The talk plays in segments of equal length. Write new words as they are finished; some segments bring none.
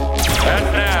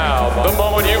the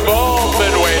moment you've all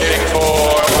been waiting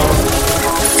for.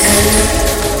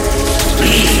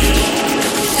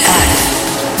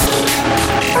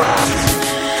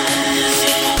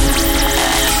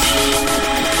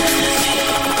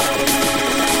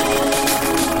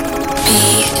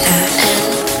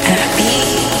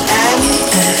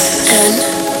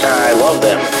 I love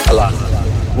them a lot.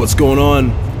 What's going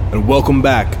on? And welcome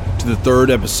back to the third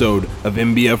episode of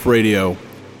NBF Radio.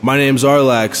 My name's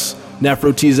RLAX.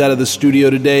 NAFRo T's out of the studio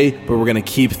today, but we're gonna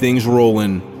keep things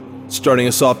rolling. Starting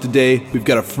us off today, we've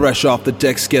got a fresh off the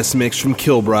decks guest mix from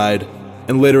Kilbryd.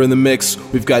 And later in the mix,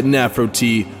 we've got NAFRo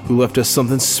T, who left us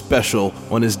something special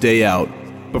on his day out.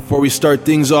 Before we start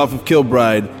things off with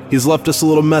Kilbryd, he's left us a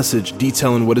little message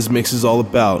detailing what his mix is all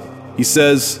about. He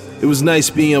says, "It was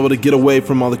nice being able to get away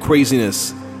from all the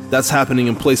craziness that's happening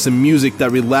and play some music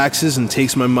that relaxes and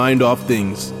takes my mind off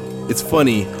things. It's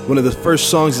funny, one of the first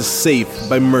songs is Safe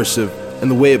by Mersive, and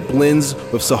the way it blends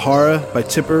with Sahara by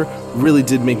Tipper really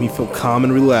did make me feel calm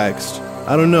and relaxed.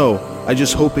 I don't know, I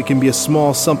just hope it can be a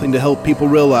small something to help people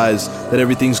realize that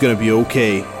everything's gonna be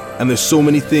okay, and there's so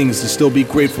many things to still be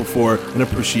grateful for and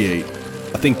appreciate."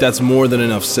 I think that's more than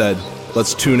enough said.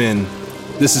 Let's tune in.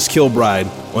 This is Kilbryd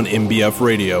on NBF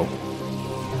Radio.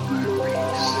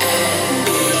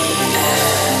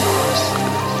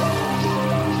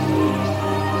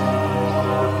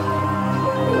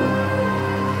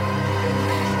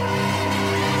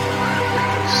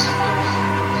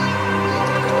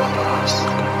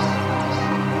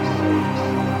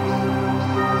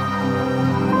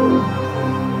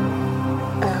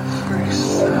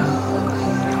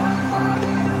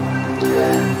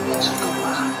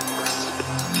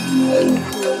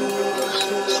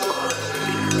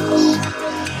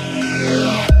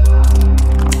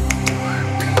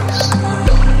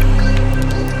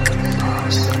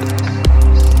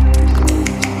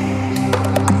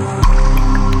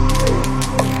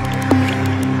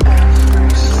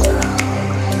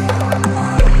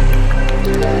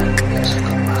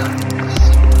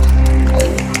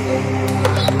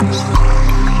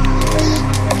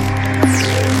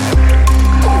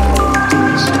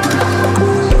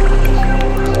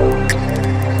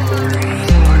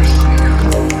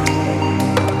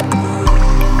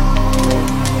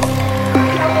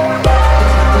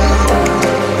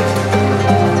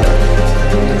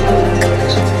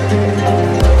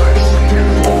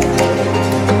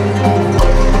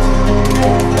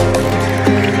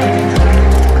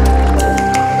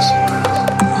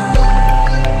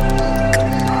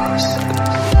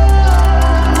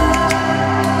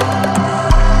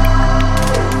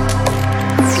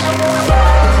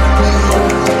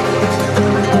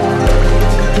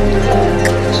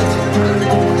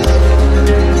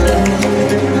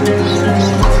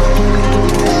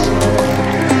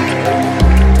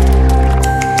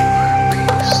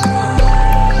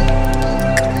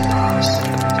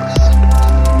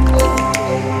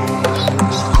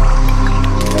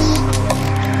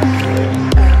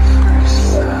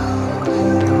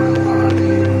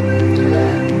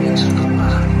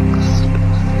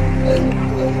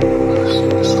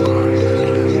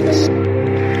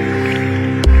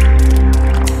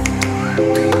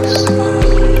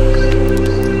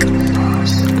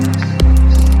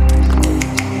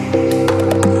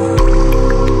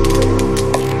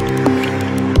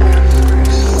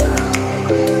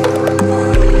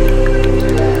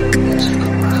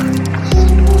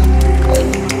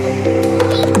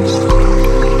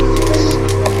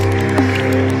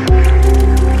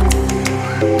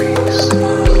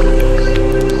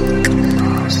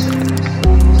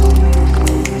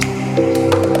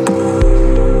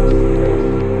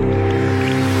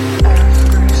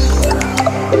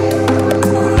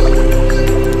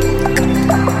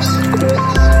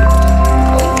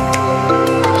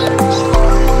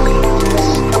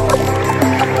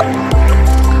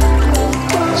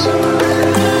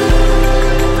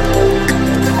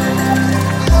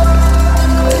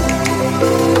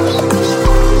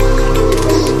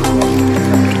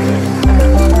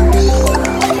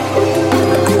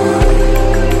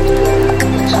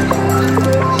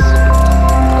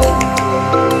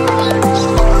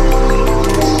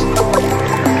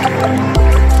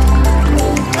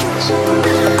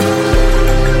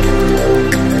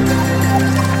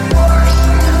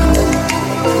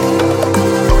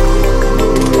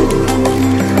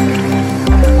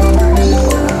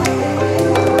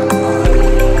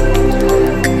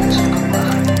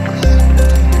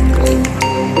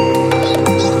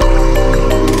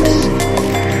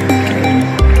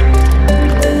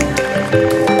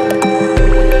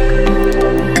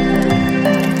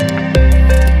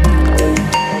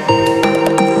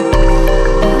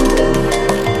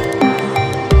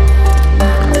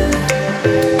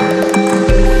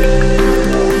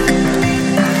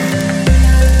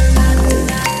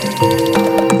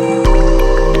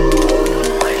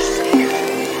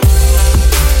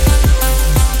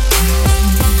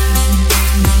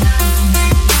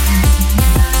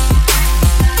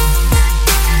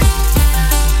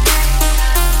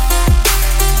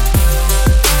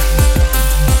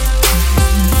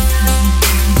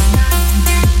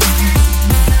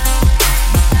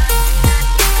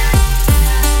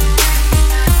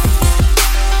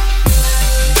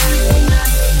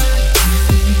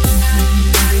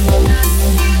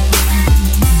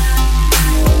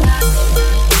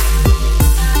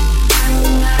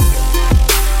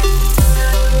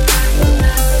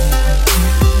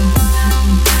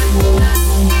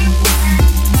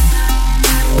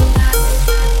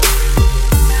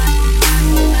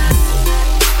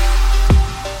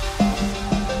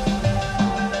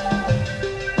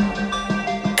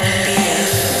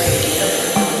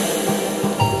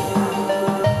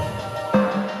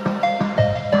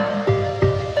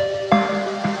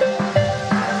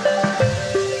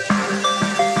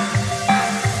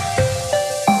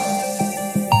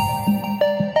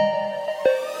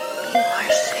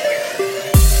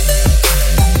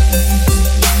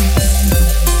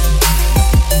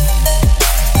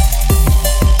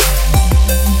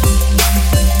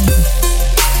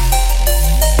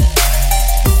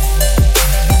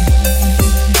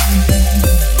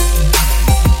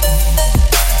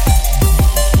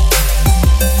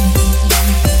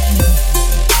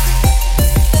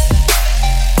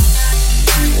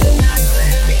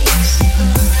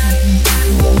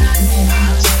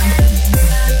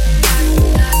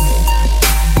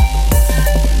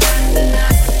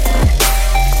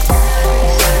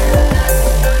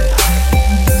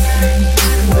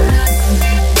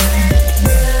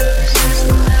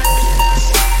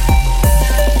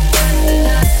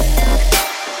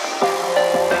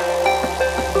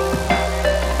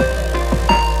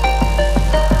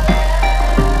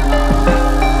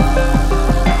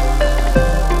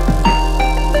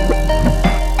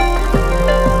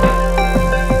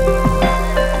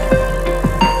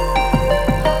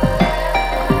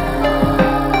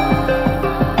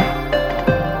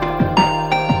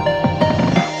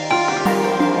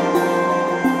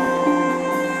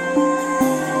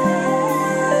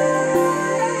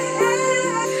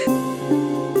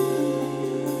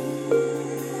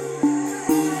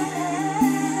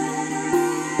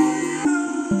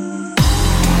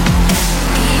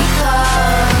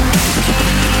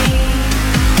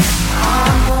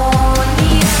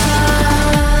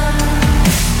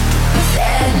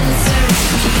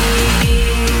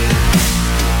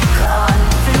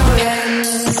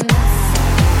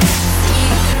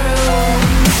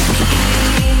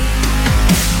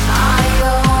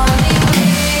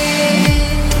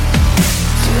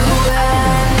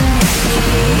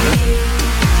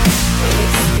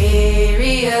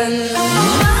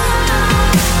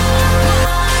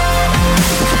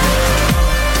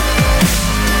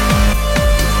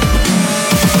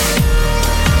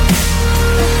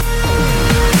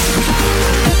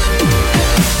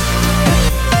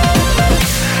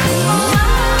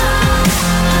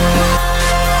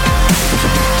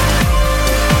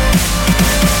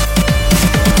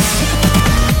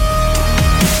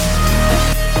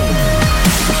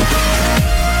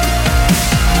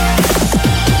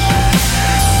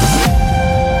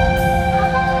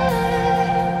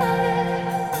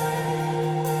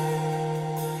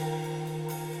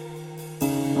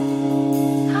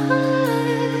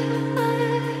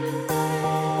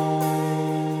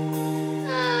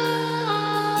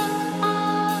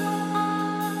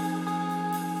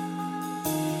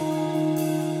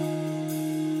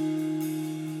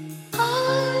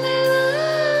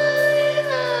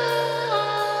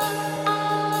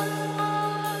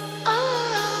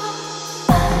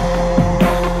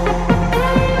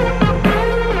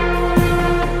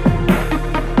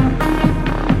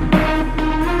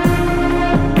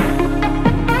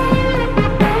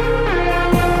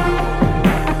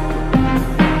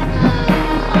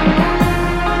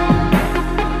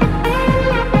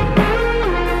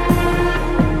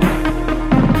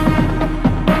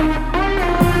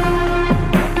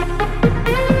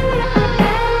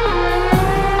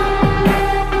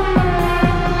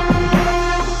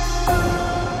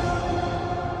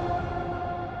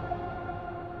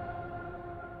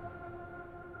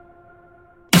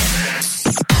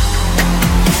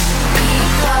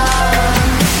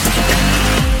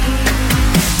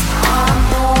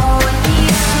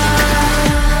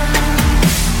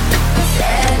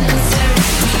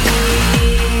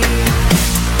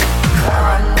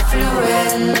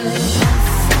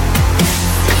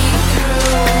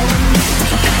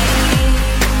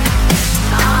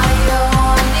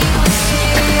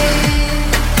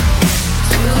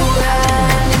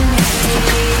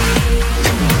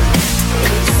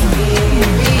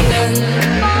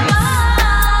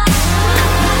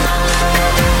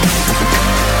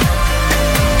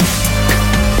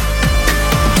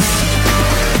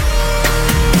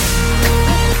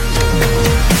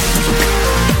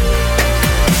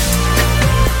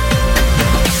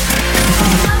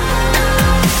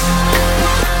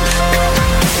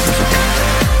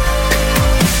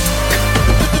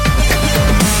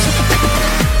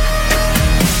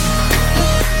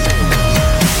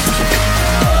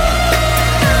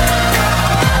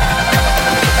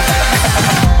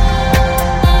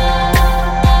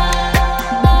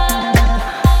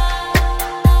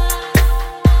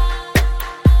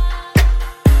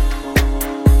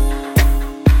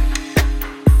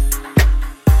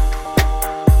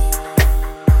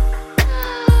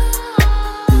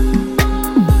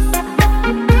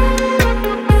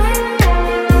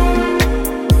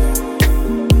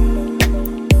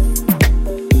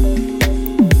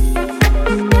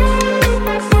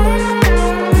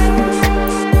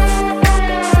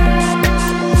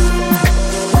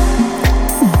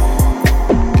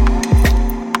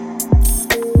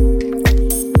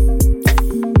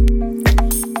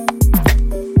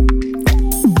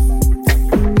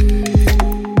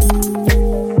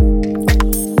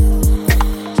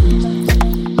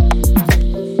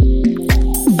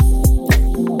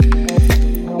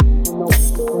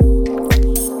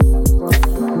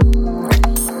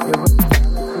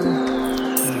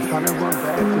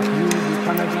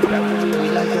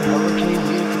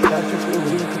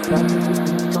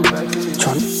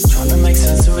 Tryna make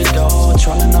sense of it all,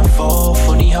 tryna not fall.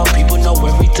 Funny how people know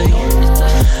everything.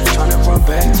 Tryna run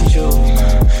back to you,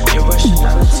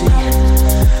 irrationality.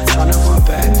 Tryna run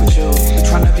back with you,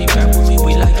 tryna be back with me.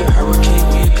 We like a hurricane,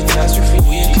 we a catastrophe,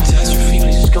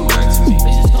 Please just come back to me.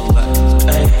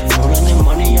 Hey, rolling in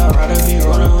money, I'd rather be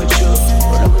rolling with you.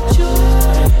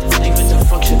 Hey, leaving the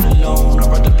function alone, I'd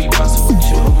rather be bouncing with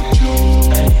you.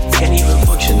 Hey, can't even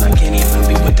function, I can't even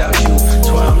be without you.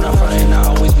 Swear I'm not fronting, I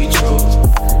always be true.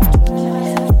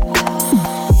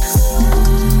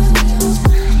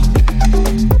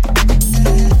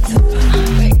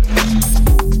 Wait.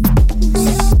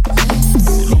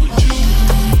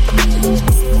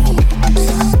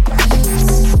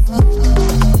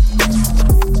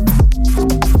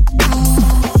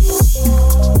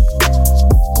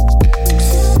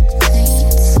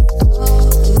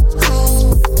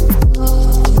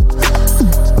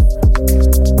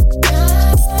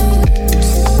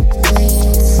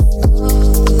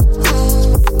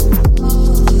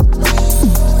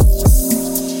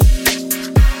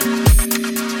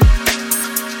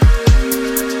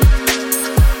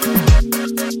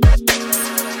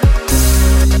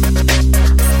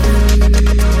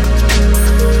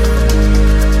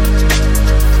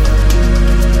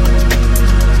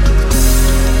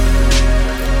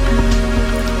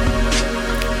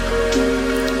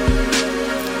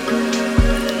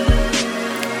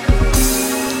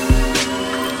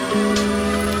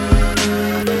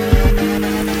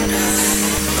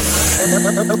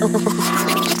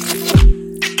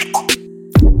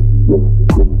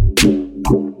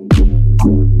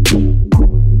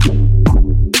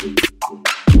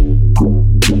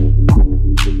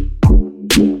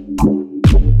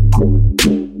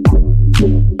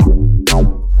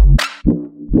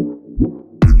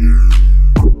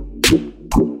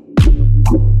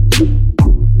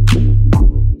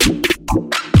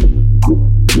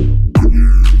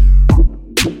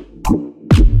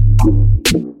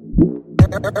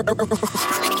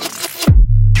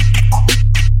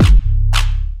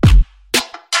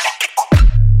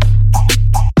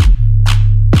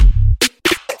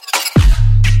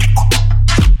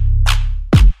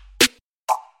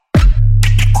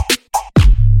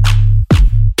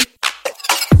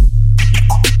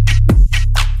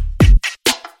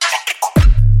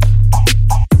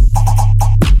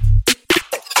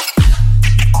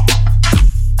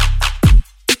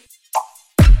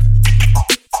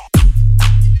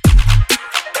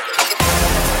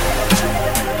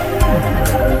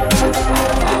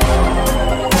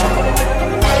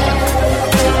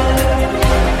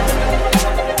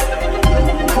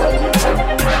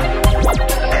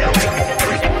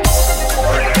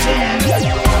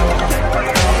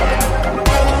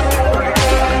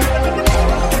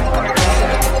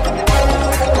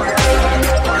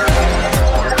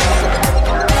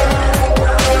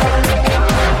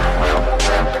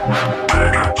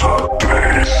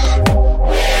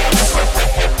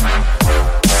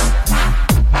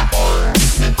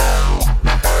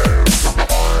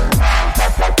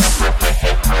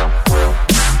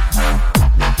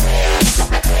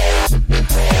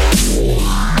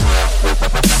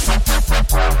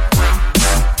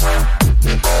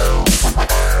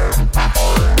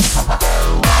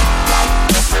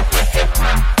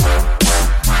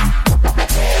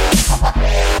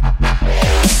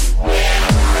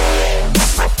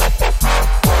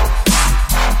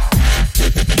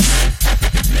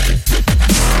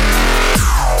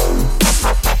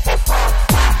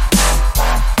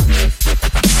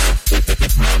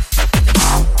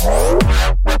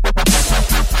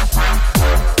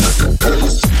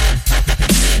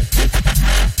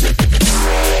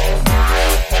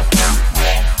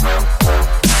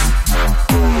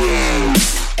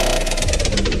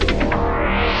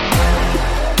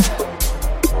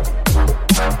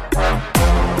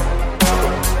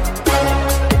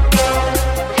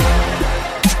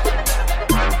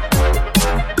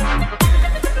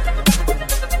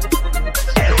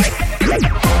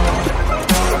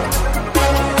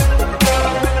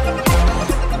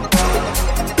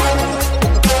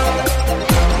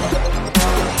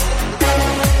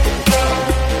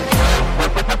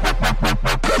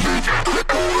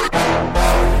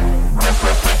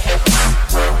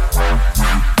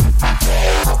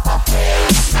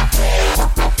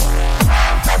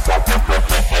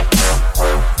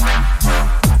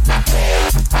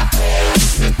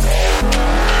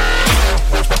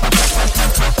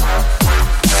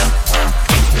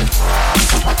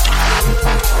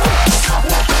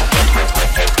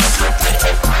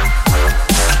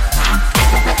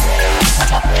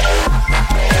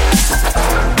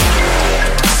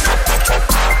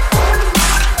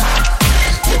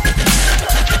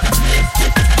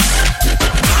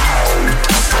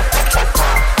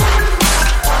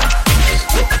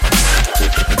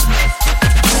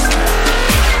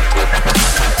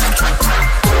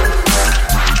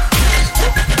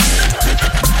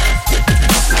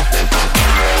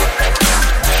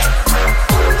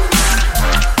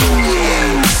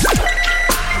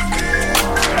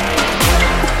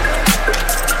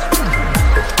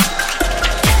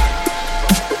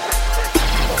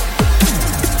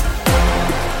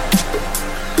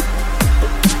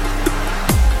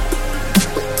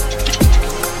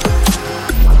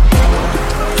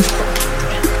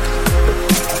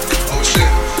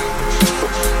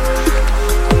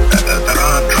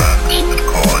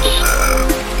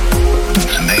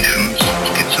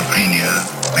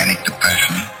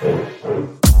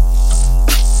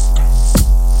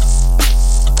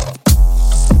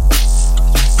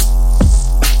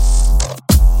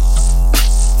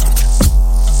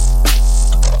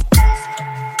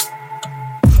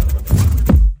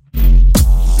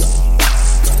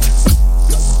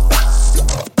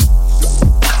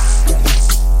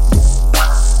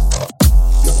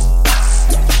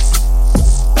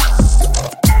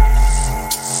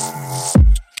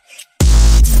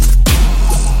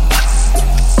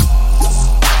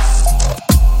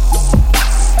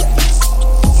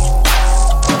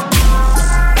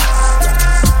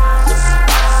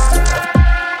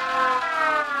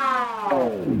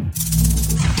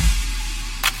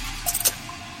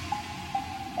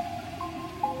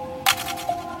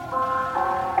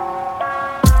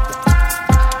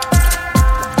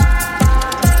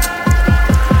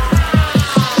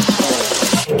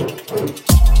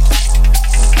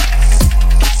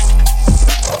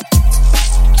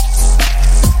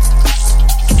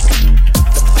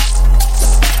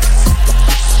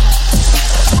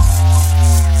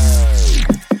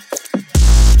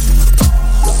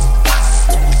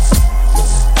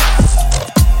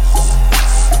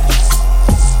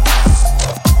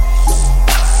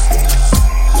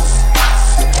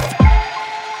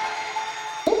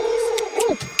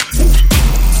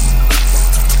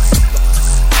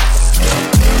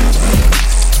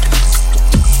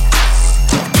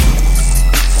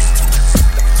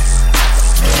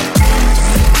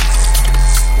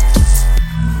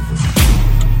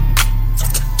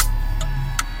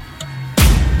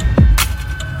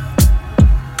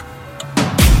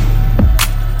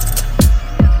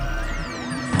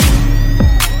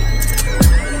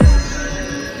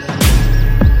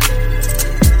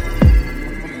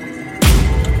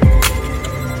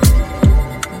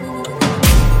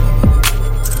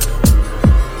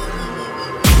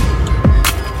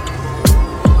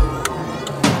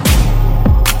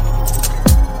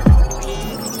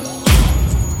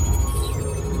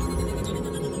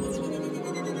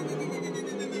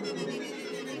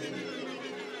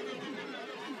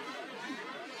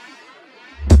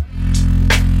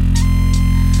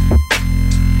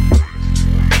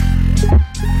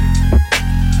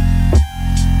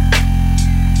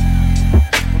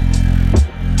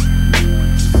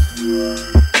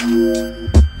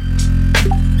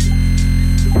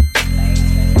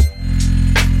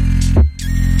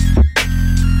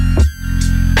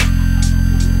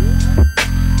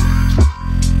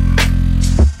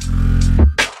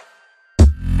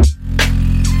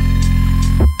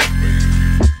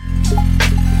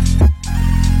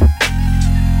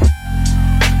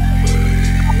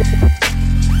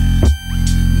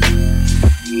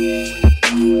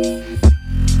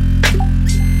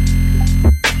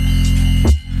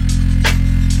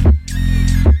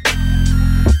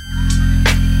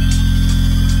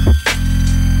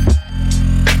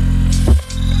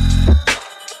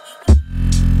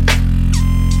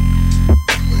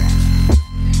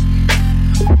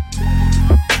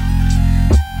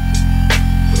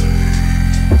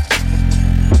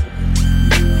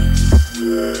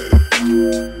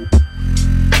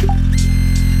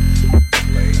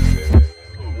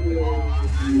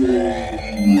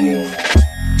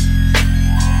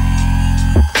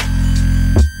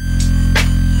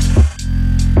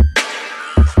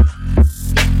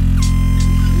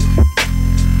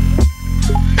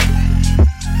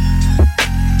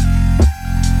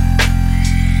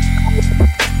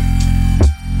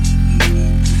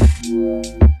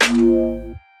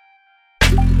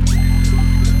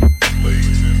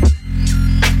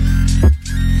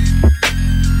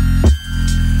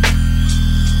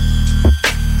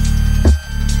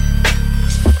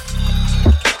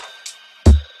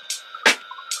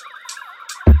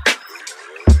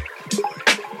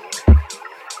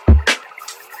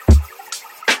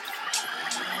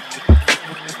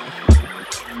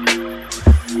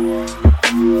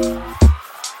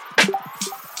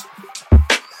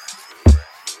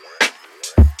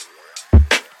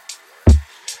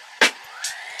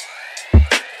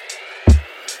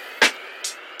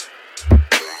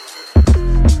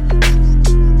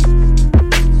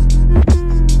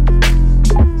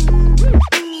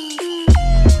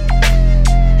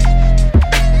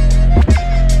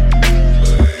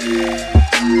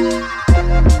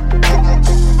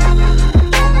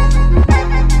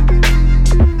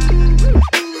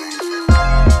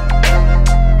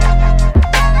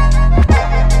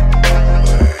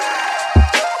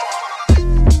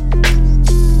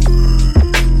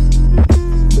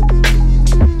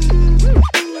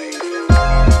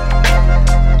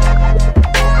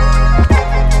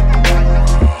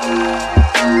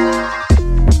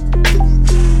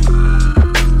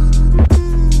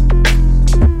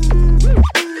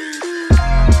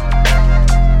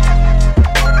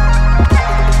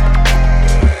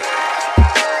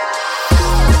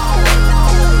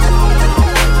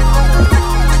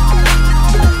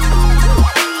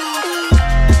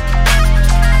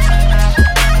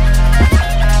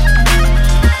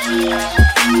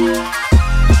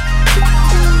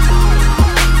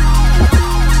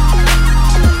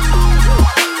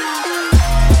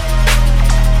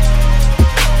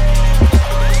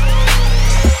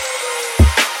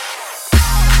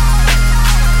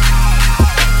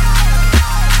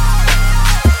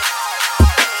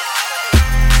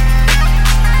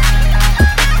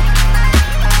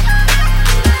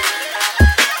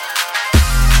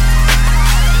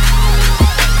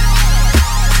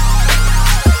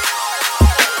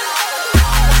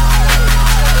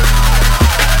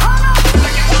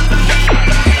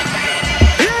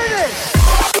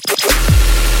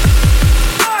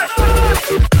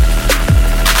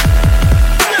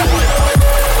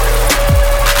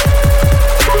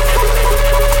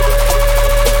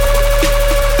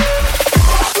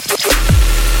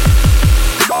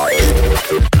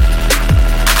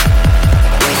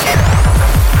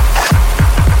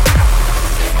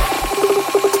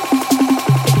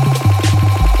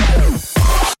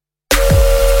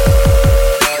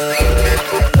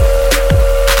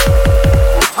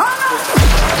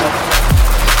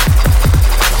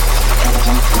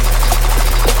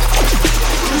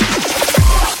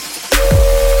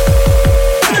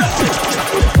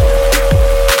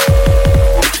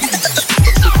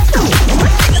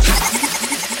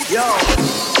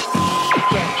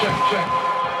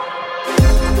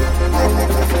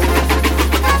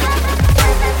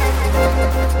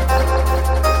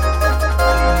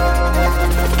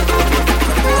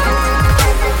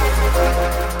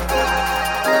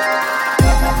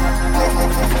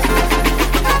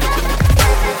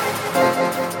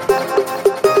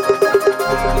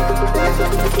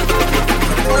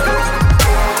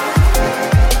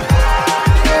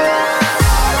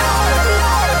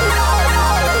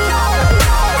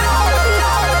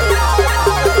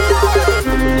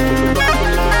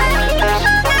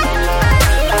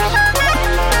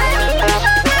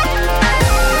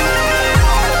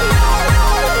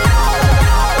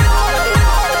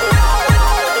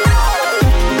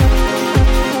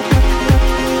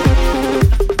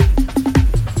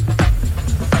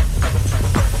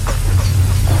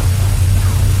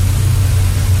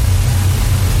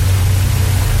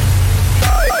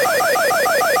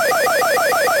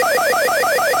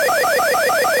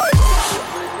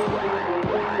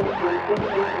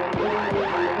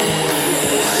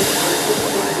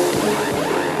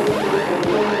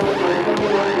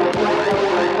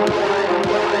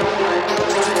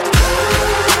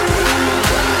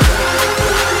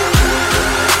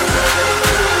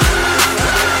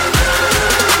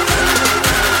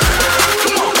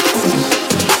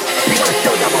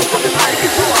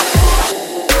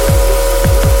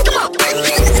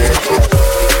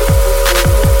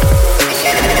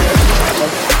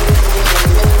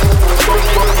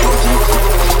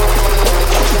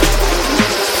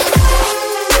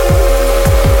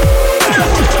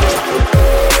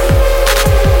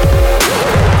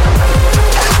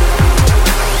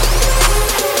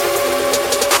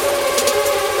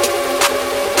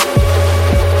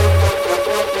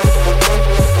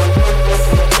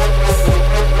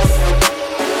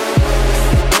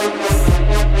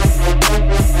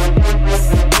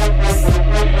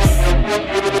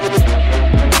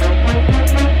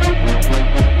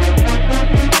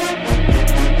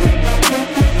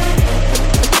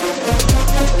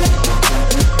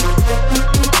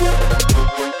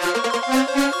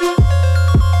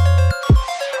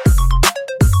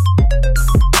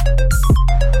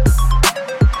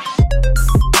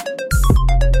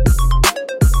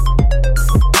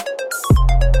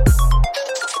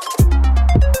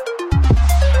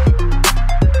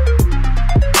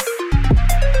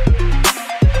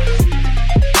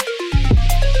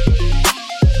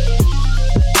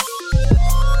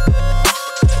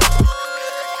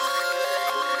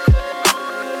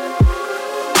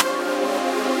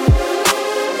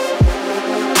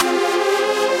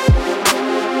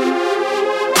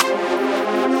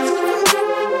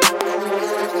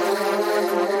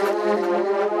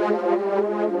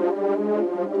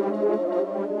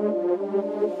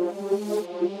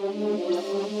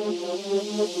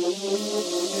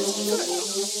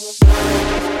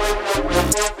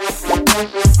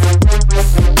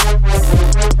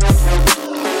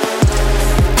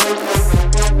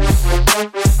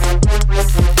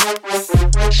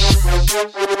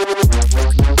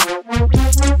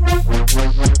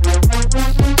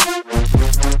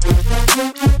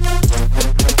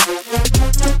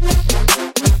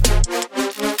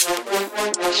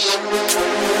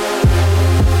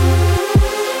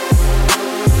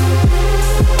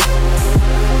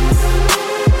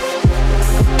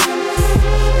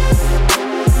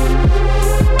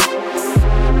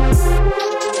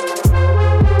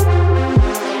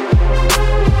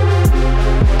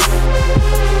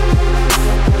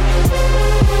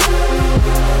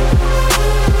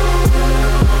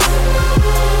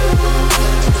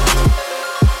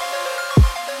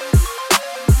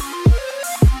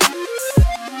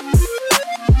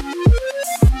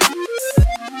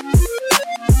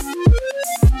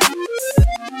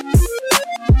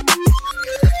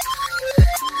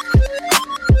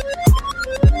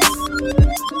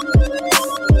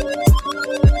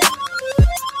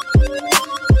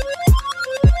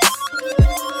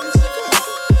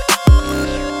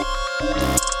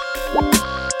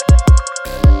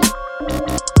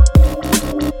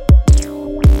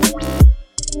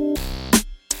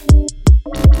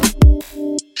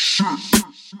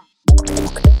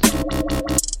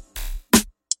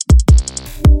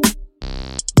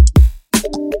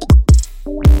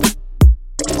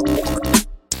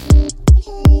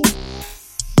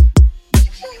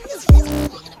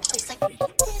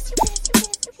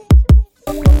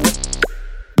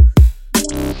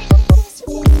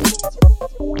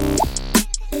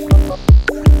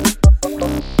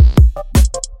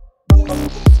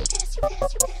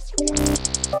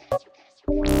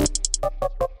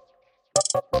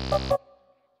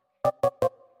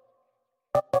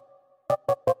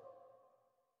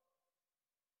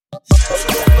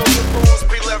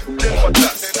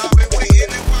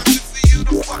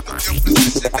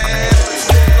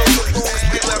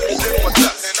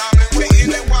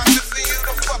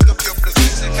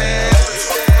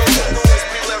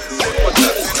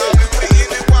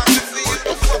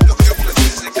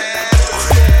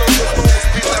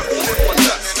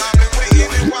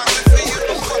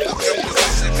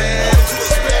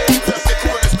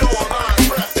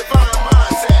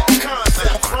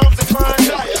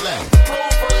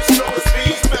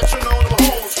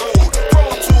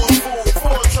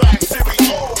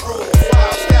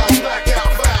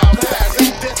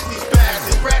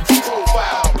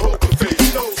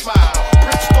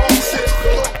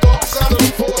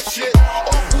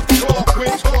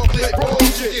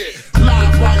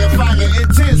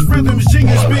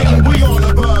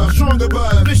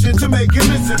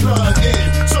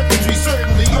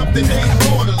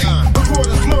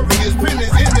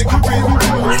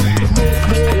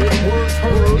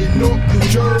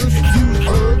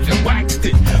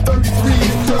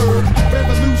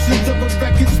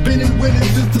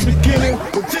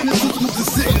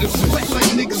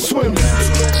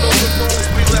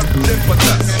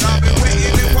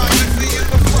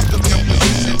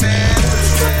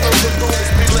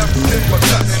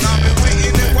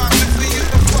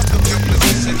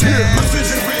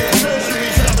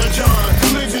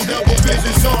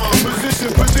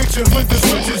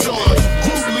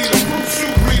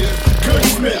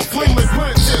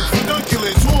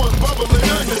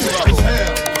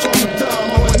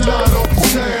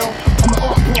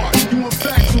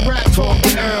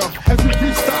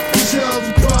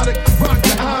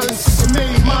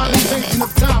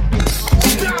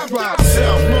 clout.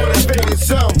 Self-motivated,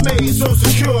 self-made, so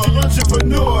secure.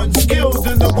 Entrepreneur, skilled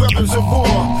in the weapons of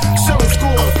war. Several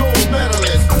scores, gold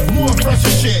medalist. More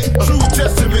fresher shit. True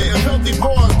testament. Healthy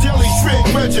bars, daily trick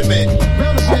regiment.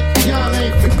 Relevant, y'all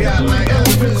ain't forgot like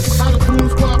elephants. How the Blue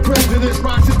Squad president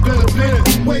rocks his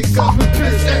benefits. Wake up and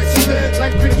piss excellent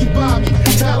like Ricky Bobby.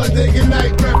 Talladega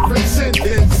night reference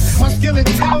sentence. My skill and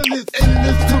talent is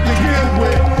endless to begin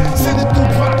with. Send it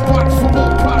through box for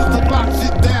more props to box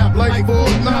it down like Fort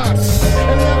Knox.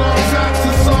 And let our shots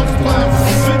to soft spots.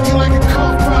 Flick like a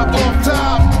cough drop off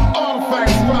top.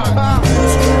 Artifacts rock.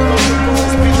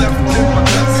 Be left in my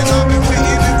guts and I've been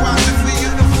waiting and watching for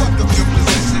you to fuck up your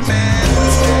position, man.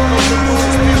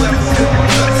 Be left in my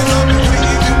guts and I've been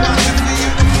waiting and watching for you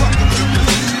to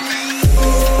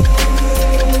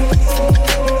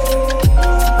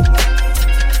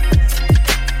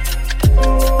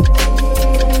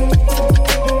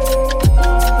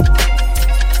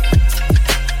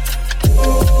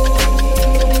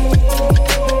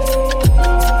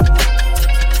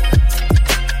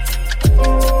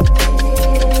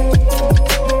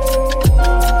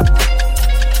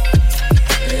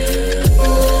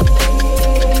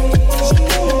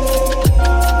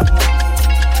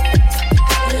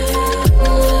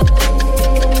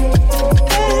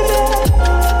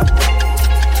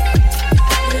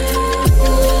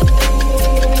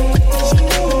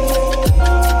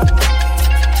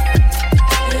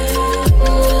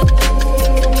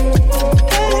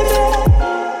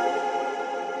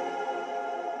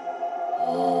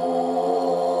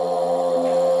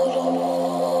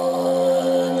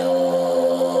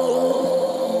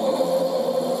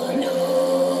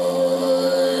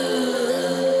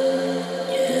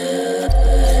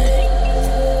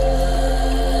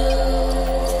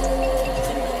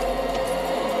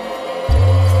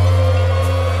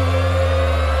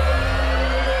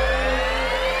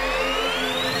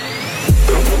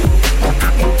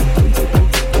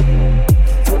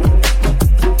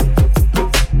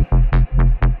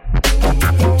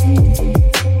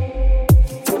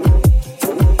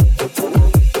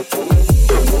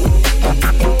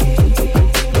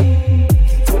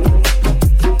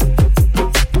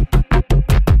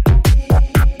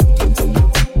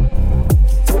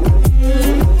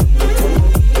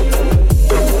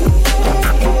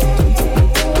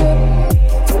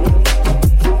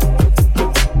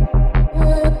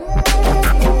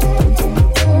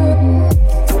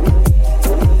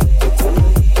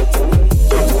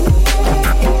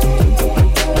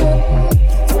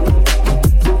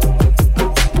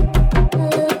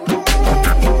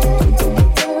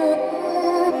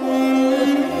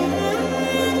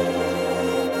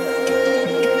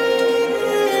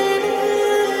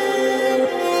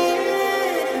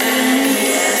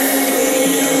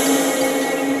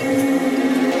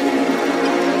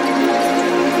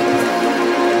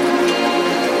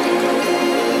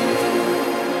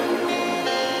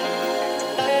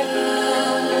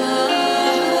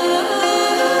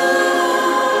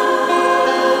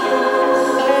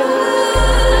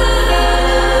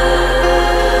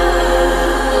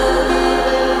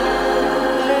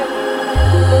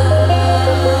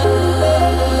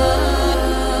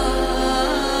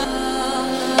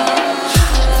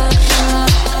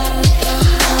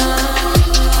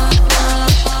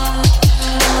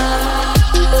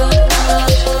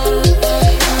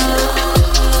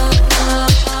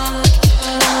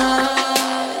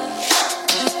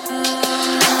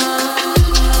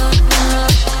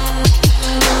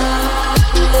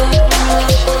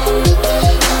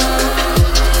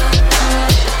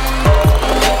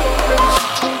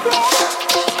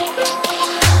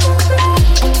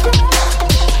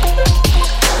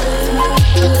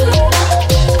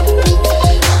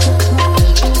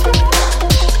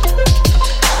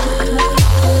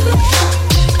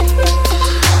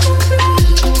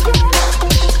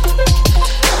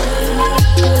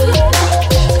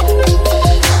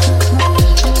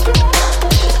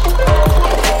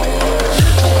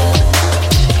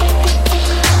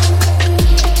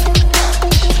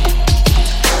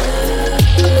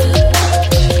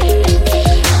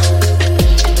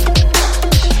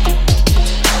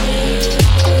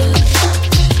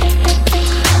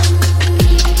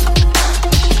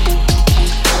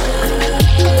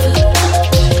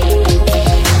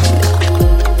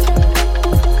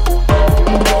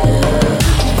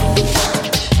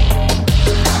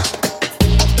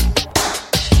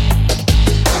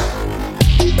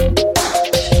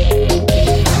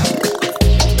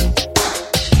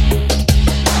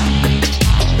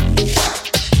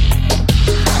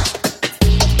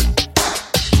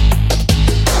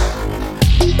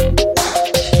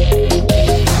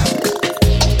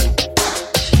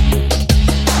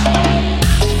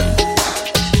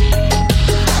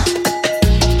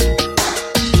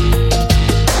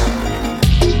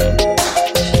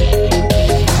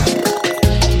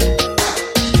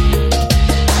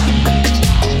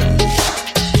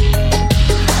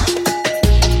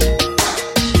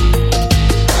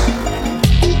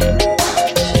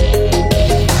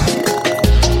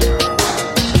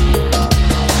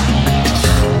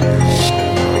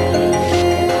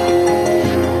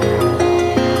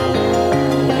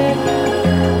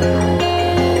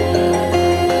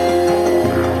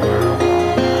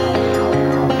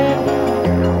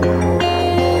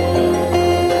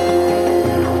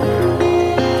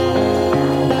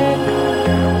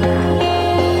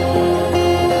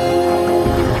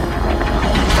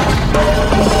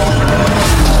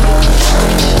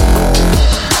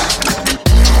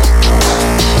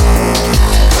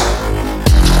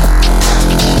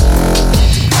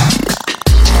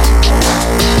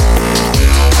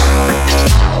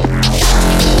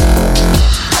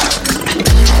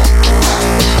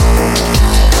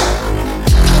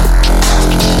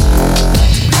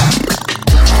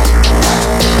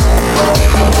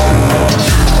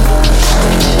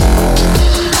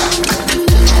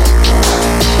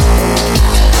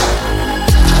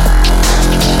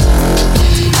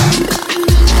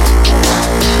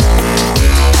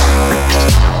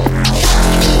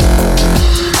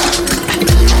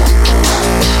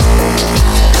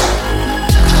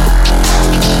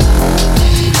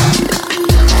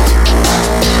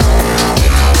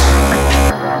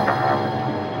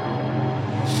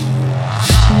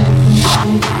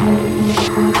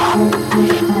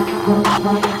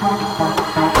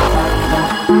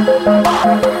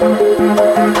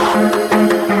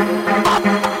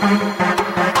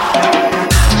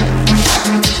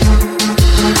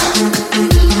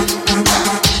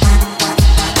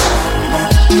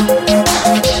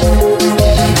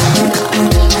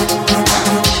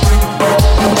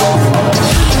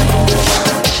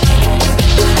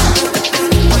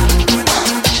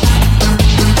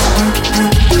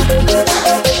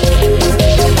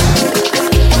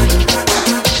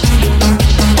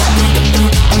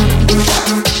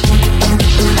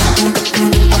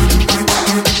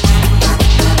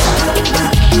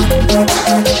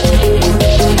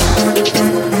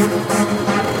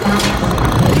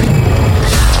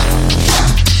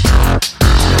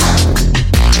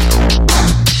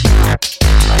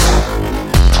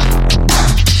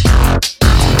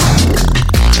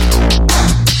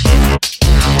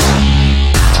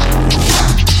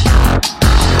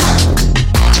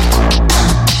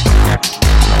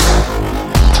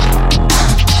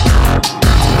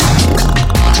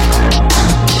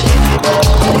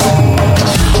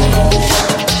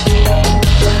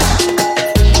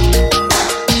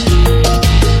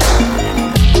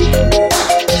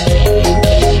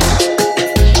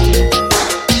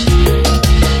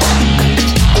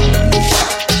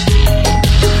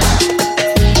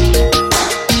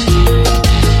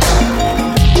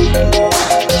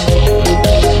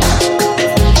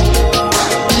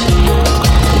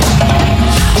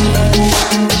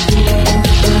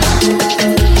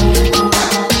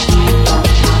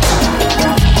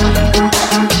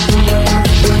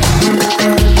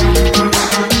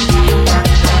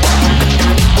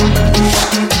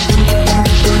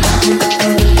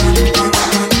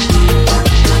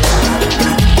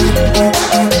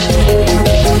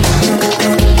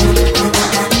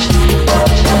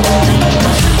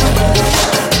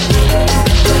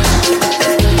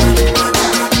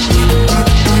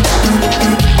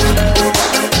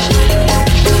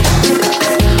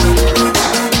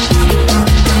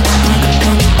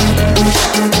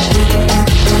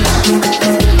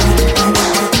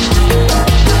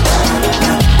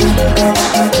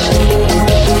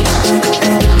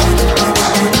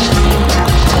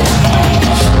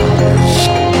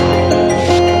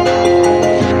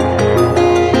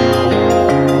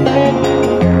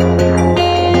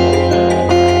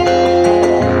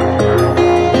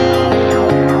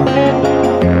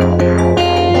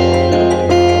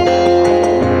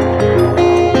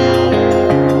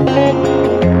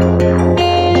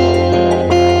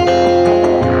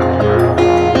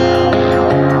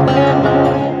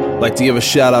Like to give a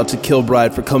shout out to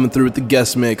Kilbryd for coming through with the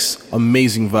guest mix.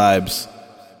 Amazing vibes.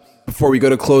 Before we go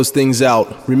to close things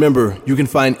out, remember, you can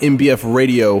find NBF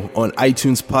Radio on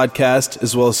iTunes Podcast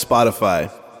as well as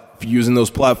Spotify. If you're using those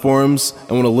platforms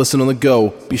and want to listen on the go,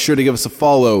 be sure to give us a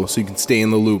follow so you can stay in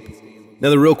the loop.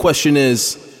 Now the real question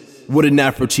is, what did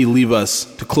NAFRo T leave us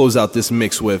to close out this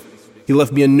mix with? He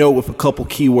left me a note with a couple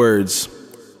keywords.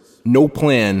 No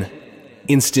plan,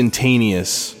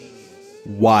 instantaneous,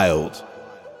 wild.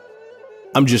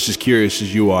 I'm just as curious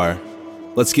as you are.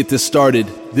 Let's get this started.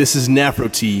 This is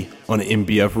NAFRo T on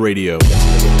NBF Radio.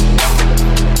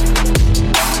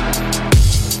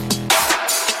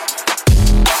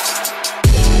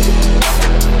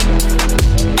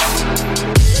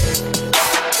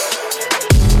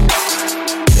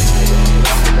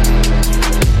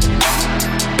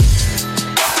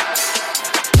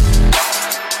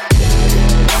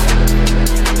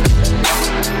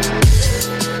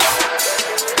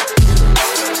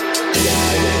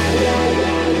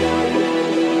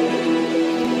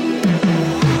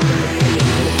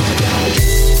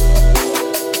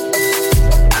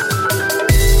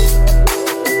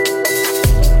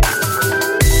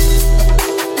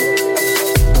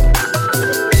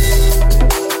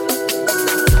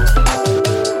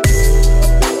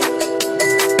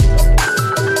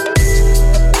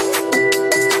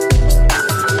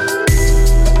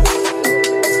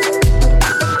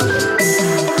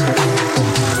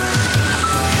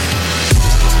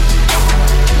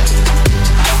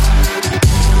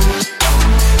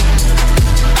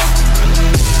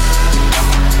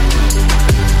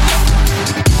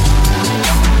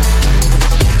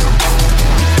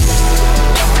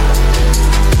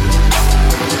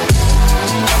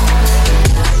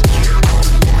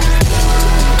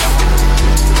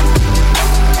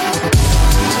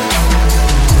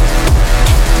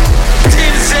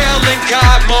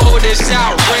 It's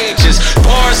outrageous.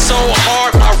 Bars so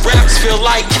hard, my raps feel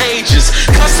like cages.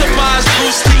 Customized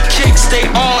loosely kicks, they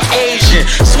all Asian.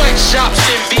 Sweatshops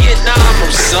in Vietnam,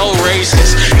 I'm so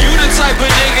racist. You the type of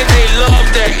nigga they love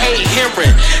to hate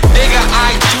hearing. Nigga,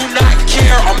 I do not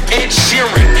care, I'm Ed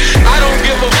Sheeran. I don't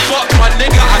give a fuck, my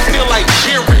nigga, I feel like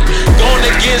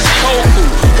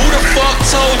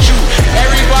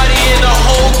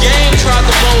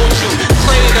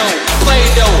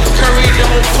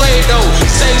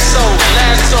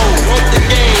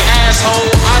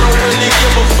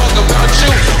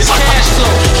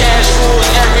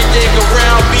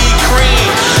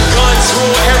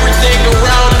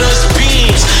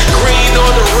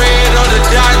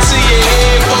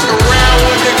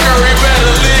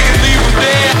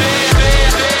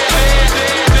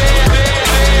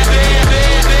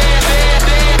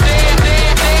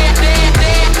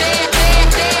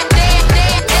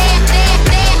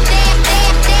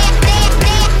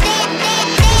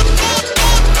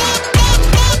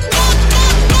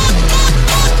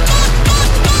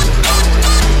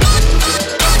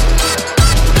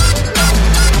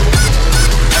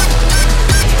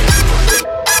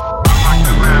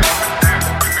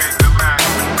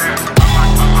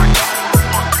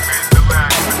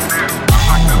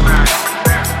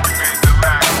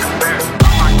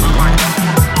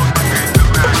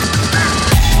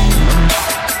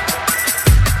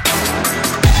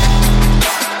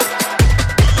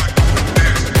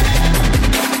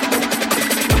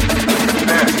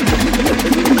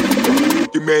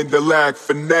men that lack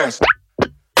finesse.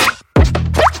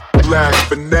 Lack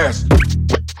finesse.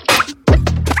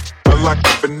 I like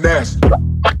finesse. Lack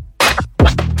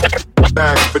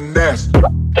finesse.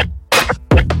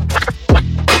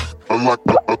 I like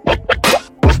lack finesse. I like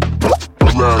finesse.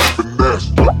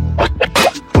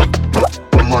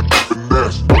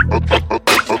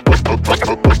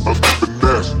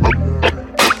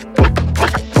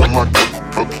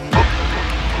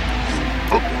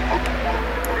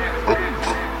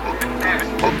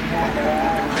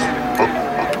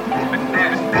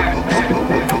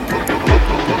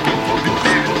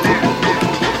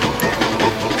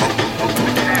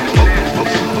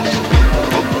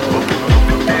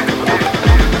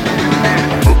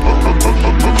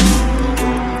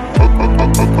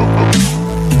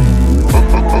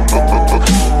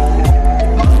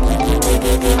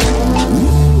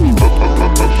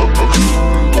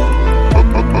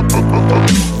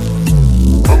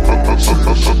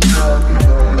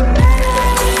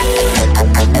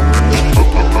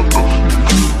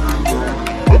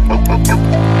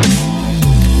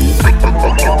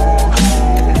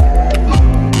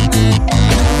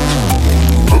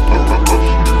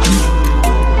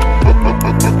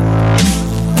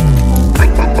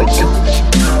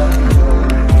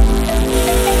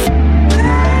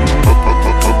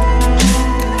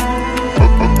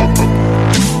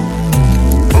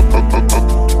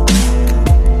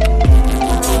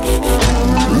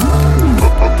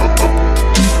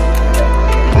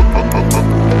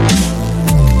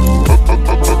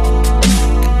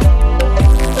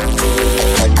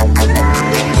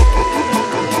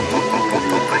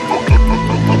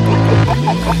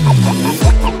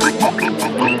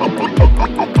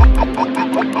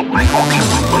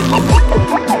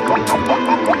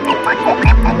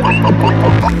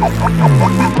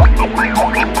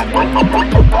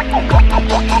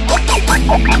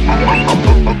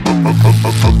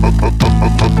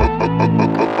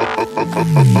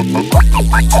 Finesse. I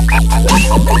like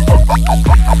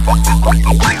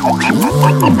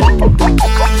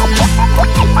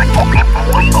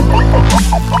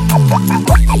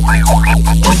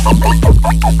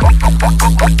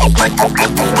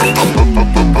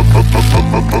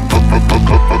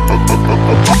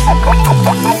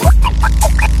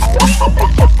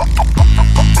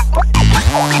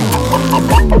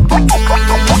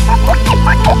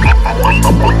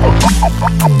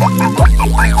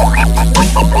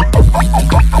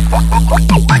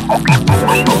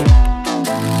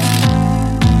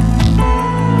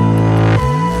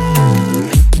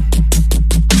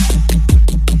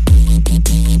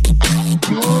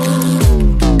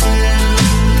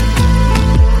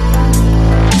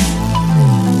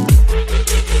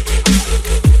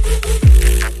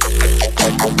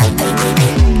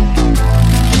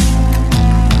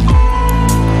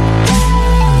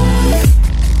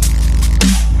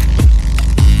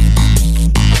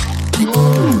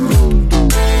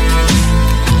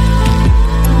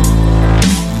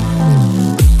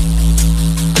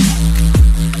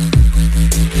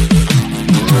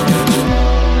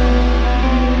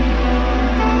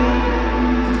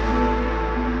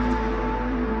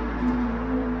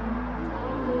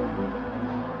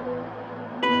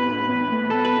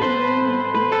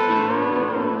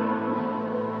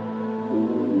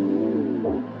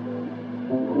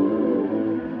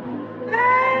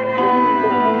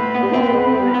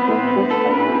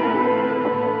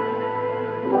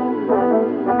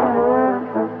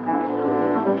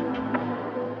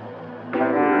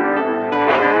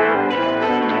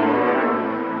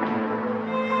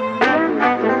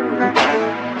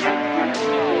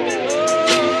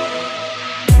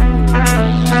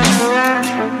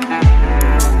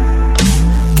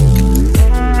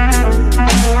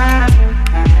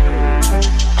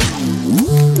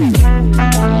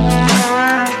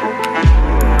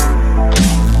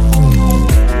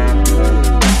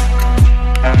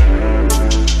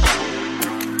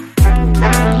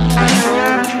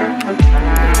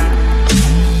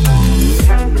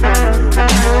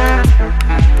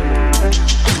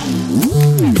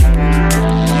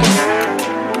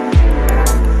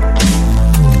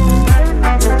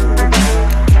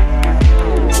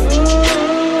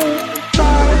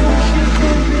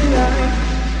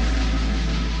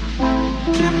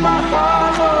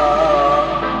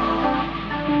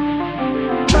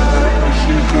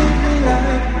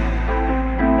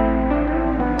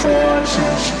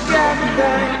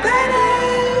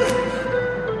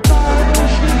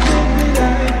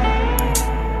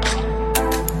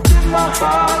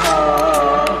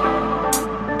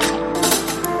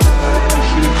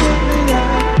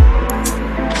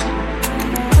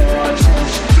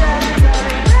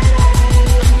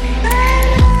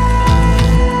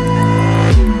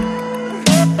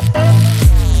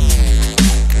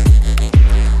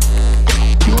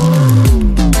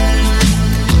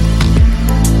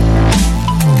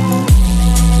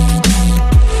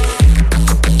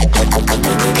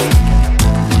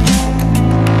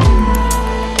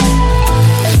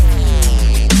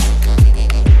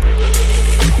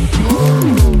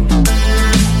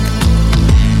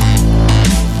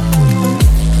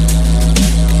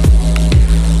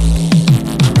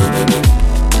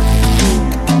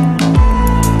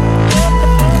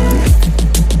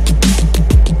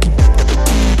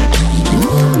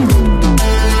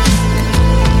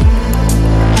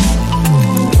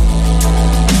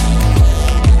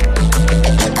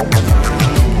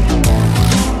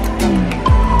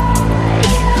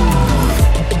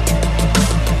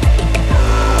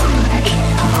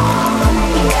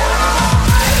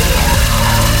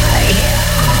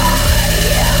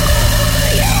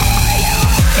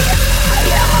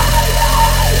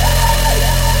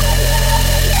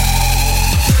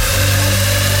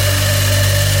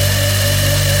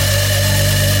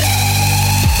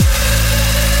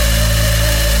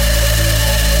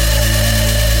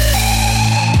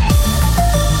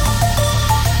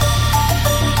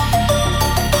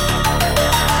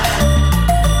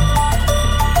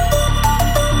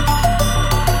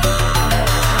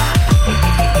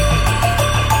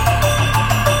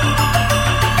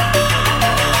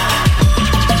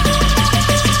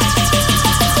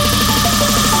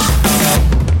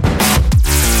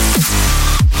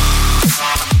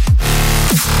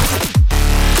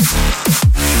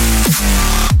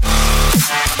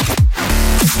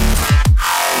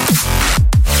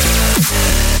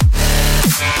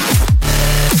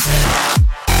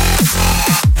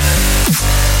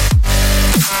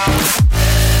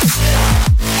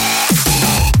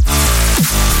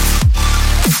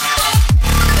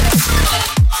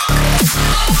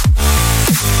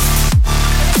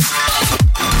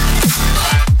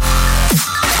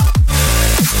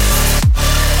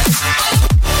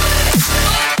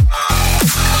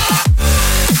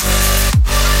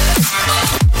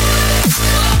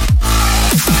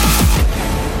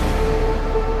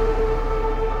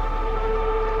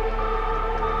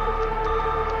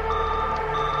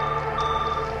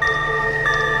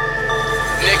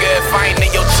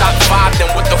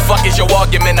is your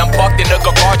argument? I'm parked in a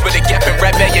garage with a gap and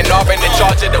red bay and R in the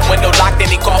charge of the window locked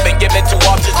and he coughing, giving two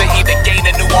options to either gain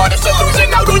a new artist or losing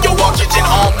out on your oxygen.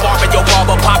 Arm farming your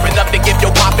barber popping up to give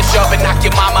your pop a shove and knock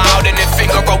your mama out and then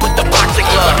finger roll with the boxing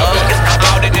glove. It's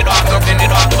out and it off, and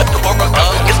it off, but the world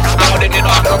it's out and it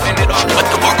off, and it off, but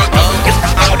the world it's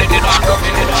out and it off, and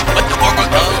it off, but the world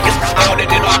it's out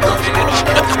and it off, and it off,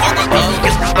 but the world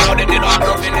it's out and it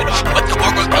off, and it off, but the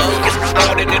world it's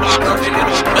out and it off, and it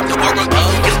off, but the world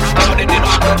it's out and it off,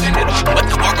 and it off, but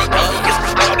the world it's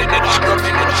out and it off, and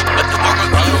it off, but the world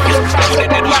it's out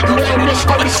and it off, and it off,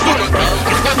 but the world it's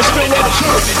out and it off, and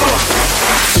it off.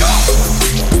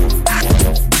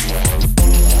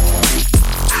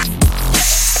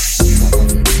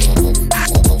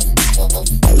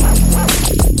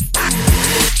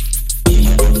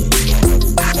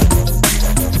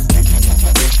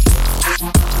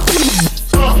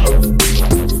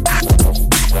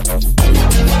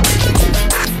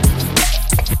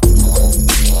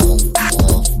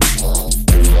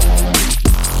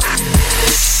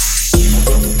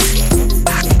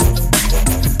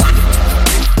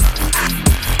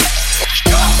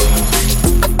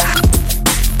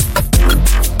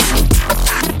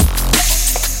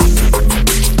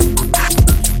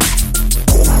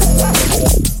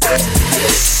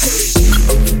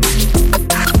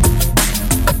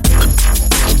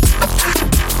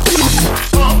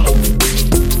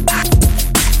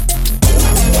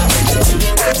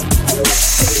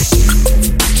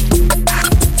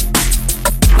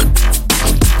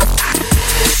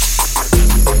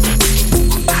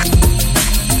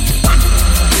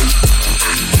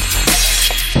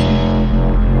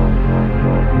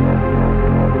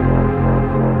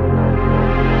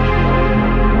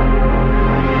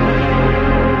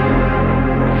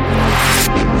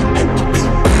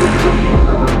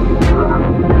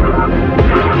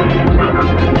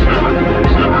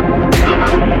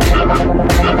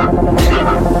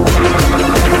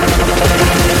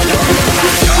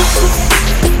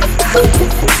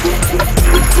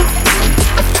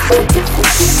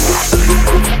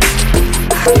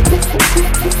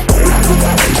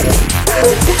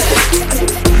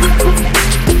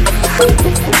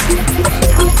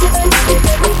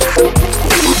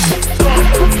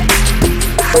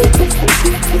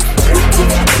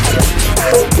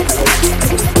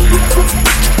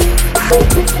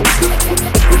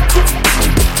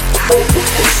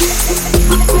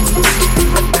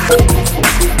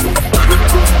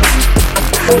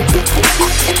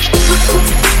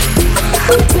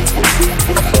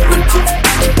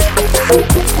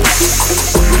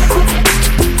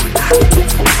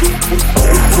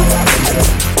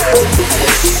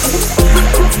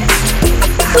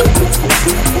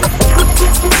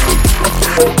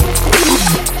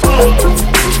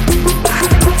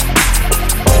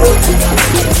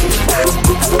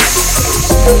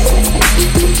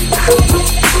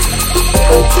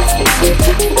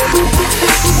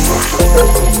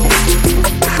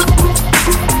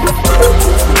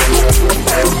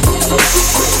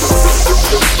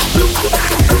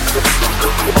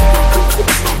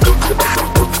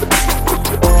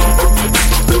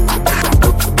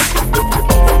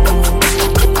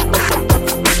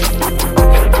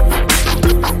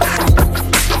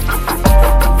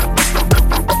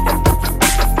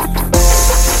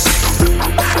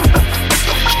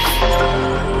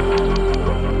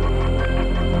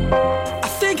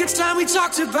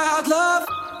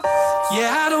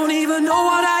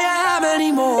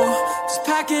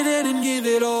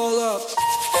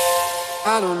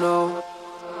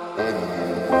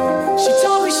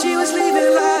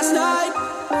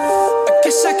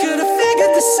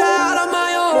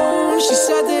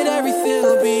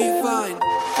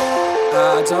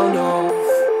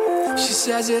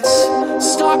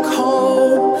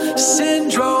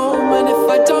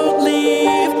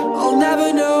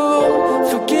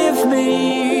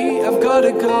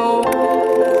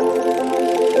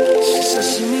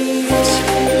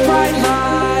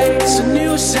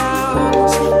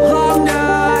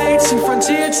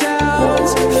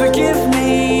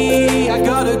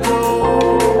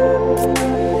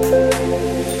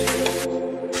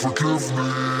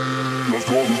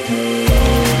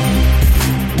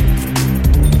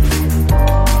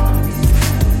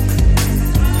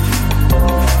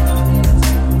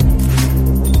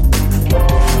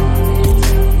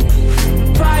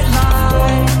 Bright lights.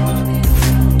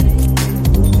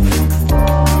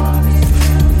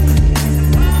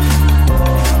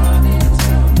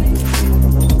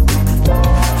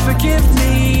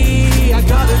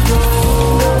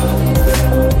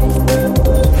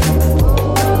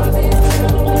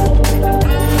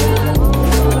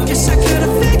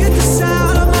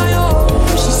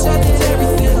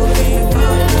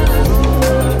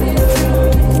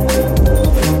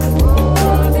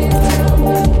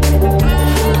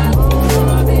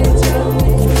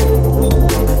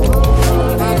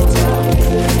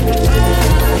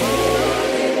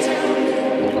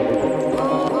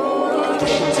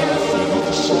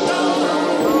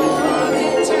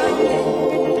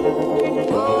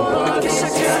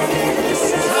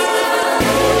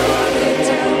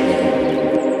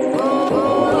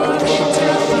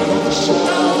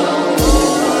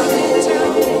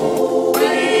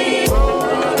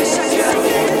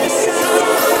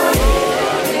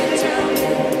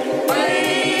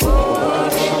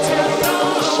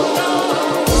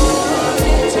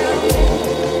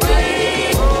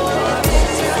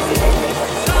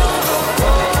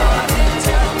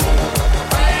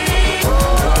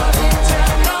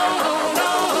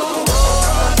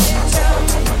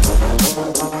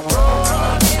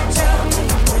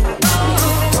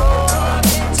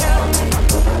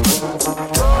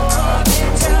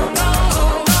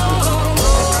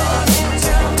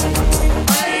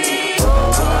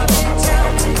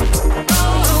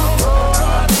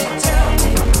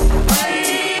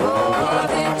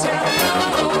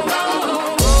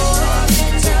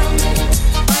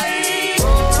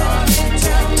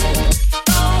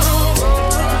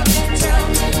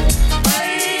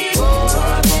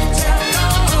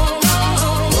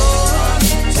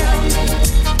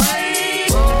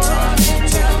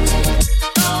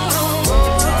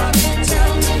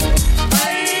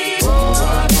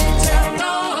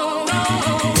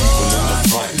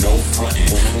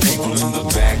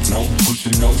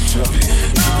 shove it.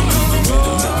 People in the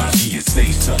middle, let me hear you say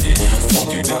something.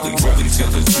 Funky Dolly Rally, tell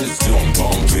the system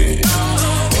bump it.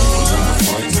 People in the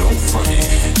front, no frontin'.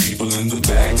 People in the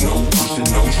back, no pushing,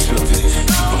 no shoving.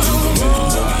 People in the middle,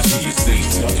 let me hear you say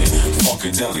something. Funky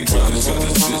Dolly Rally, tell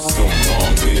the system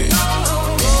bump it.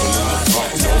 People in the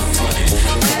front, no frontin'.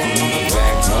 People in the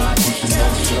back, no pushing, no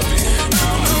shoving.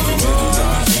 People in the middle,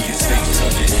 let me hear you say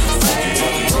something. Funky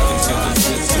Dolly Rally, tell the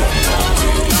system bump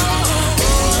it.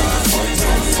 People in the front,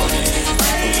 no frontin'.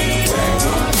 People in the back,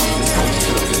 no pushing, no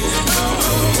shoving. People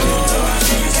in the middle, let me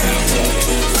hear you say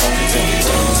something. Funky Dolly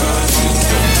Rally, tell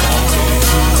the system bump it.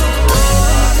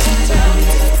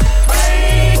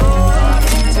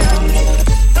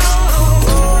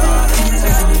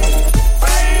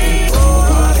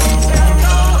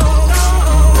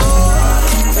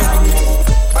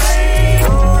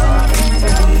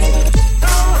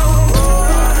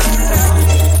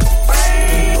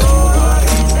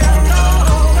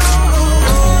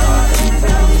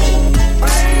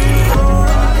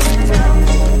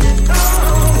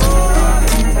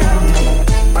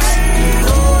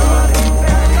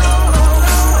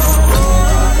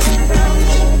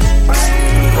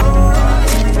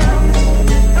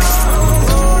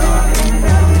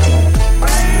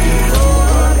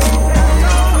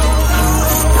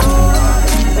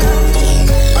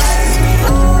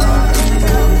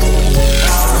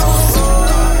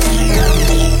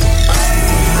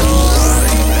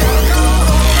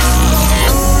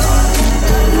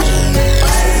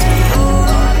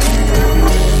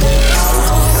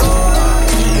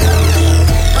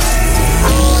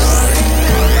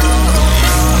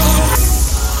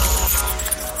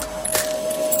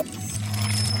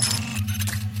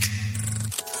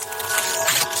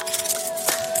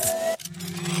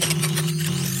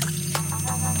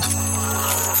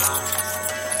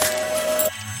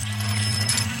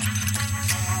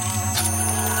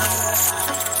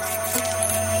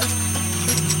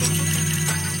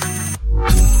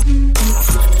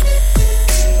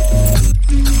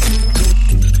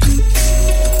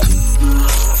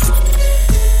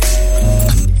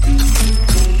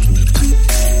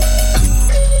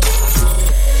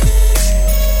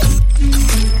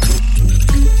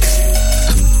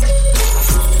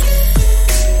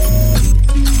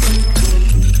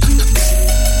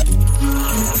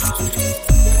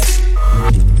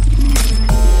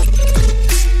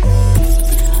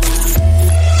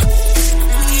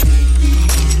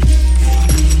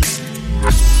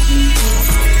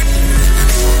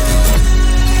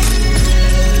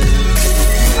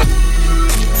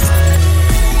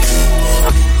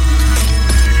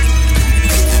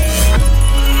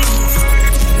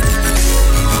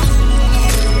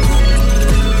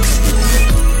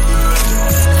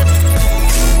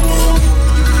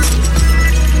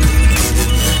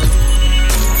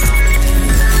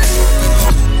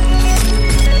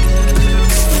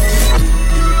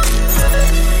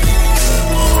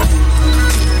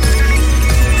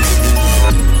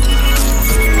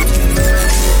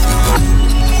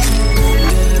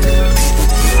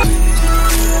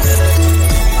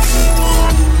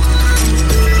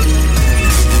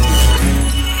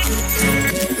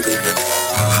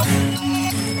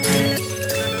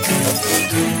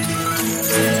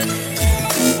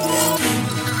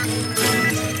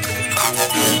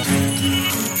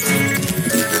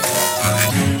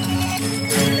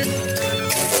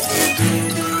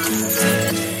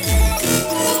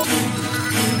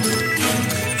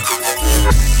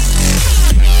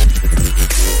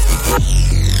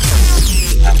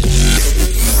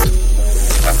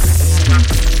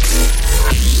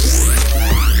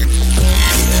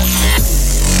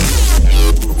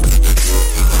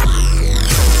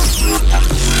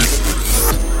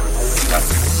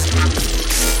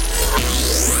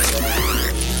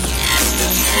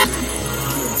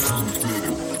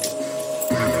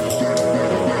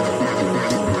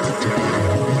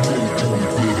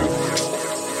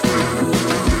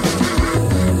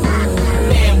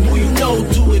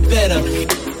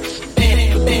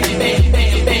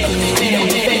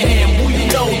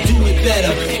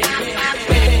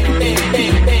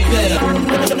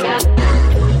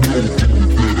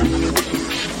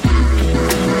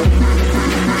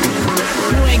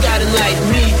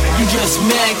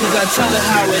 tell her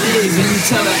how it is, and you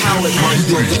tell her how it might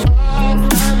be.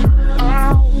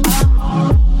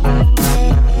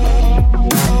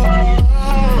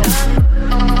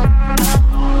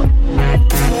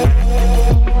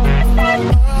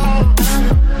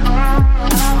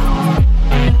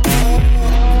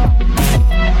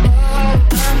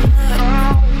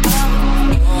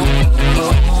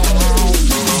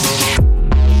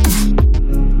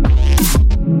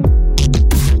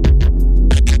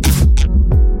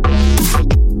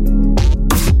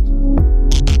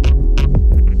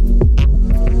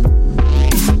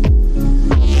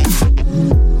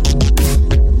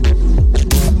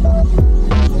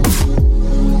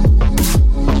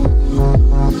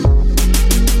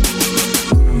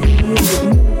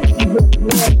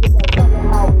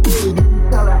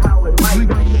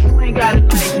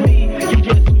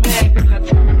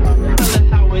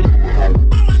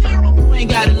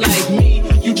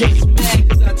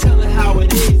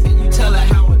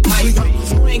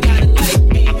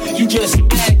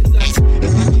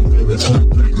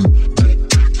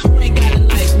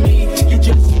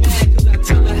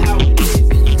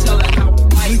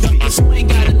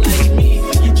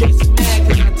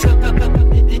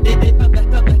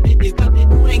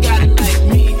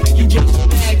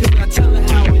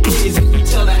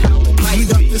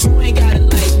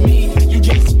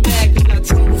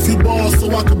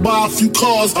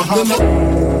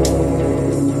 cause.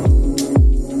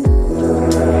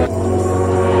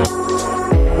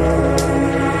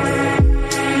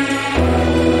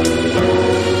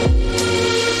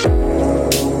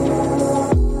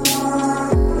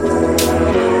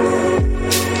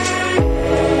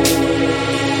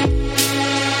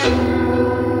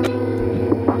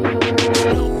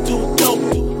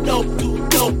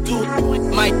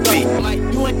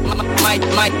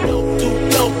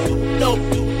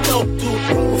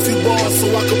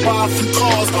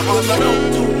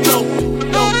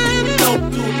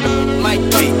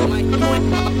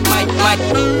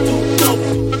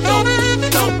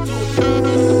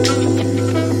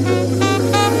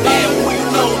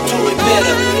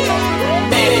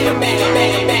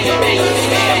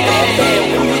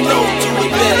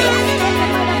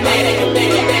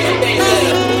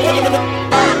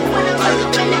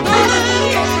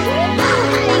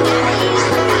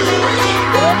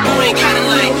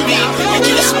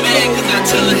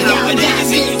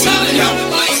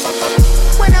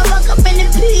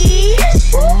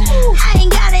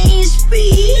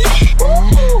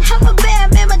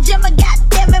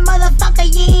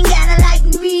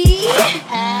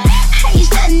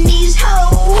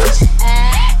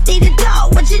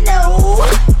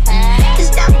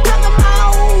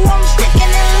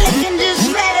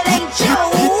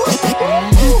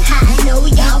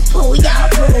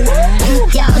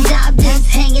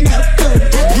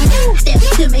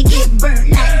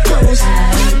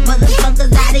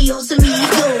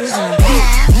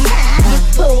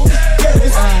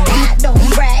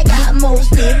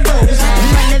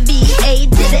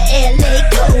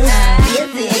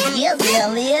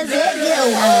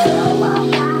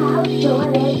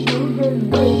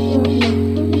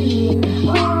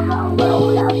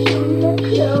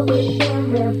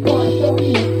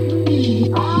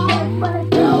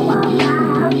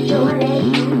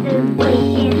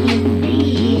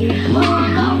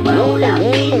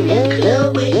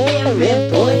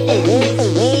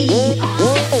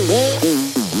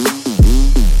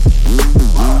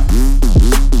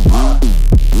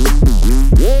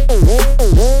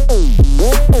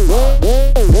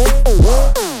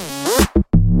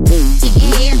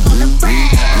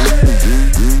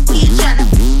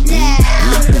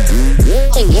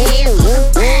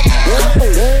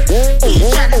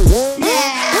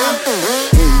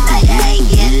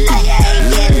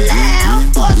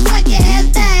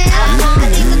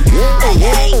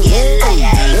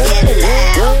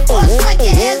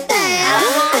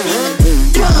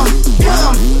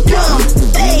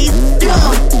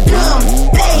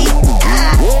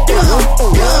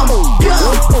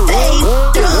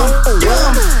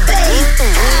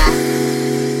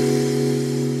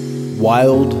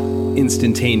 Wild,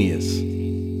 instantaneous.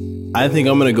 I think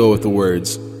I'm gonna go with the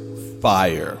words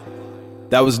fire.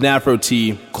 That was NAFRo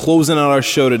T closing out our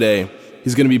show today.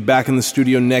 He's gonna be back in the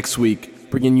studio next week,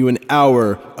 bringing you an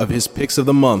hour of his picks of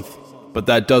the month. But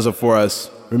that does it for us.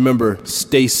 Remember,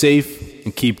 stay safe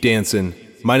and keep dancing.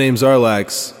 My name's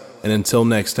RLAX, and until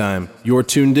next time, you're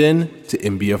tuned in to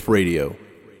NBF Radio.